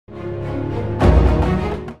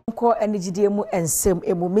Ko Anigyee mu ensem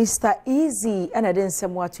emu Mr.Eazi ana de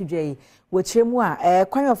nsem atudwai wechiremu a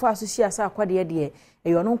kwanwafo asosia Sarkodie de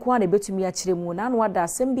eyono nko na betumi a kiremu na no ada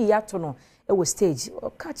asem bi yato no ewo stage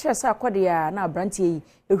ka kire Sarkodie na abrantie yi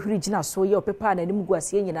ehwiri gina so ye opepa na nim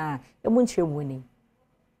guase nyina emu nkyeremu ni.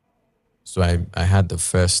 So I had the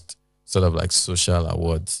first sort of like social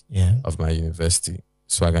awards of my university,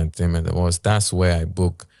 Swag Entertainment Awards. That's when I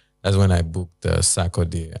booked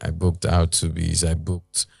Sarkodie, I booked AdomTV, I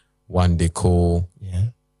booked One Day Call.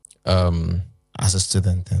 As a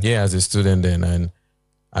student then. Yeah, as a student then. And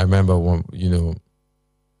I remember One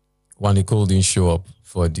Day Call didn't show up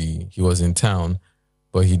he was in town,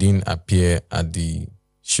 but he didn't appear at the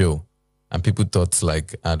show. And people thought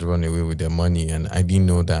like I'd run away with their money, and I didn't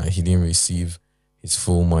know that he didn't receive his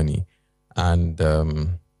full money. And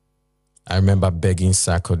I remember begging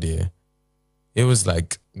Sarkodie. It was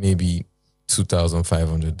like maybe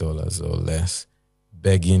 $2,500 or less,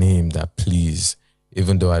 begging him that please,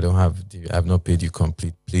 even though I've not paid you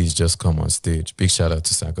complete, please just come on stage. Big shout out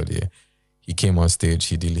to Sarkodie. He came on stage.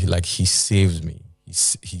 He saved me.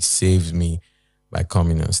 He saved me by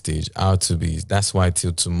coming on stage. AdomTV. That's why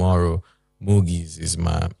till tomorrow, Moogies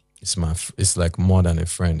it's like more than a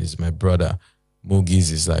friend. It's my brother.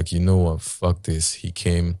 Moogies is like, you know what? Fuck this. He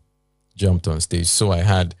came, jumped on stage. So I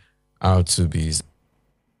had AdomTV.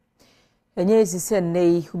 Enye sise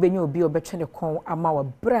nei ubenye obi obetwene kon ama wa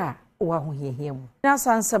bra wa ho hiehia mu. Na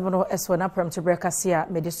sansem no eso na pram to Kasee a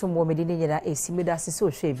mede so mo mede nyina esi mede asese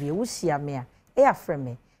ohwe bi wuhia me a e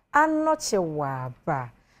afreme anoche wa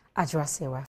ba ajwasewa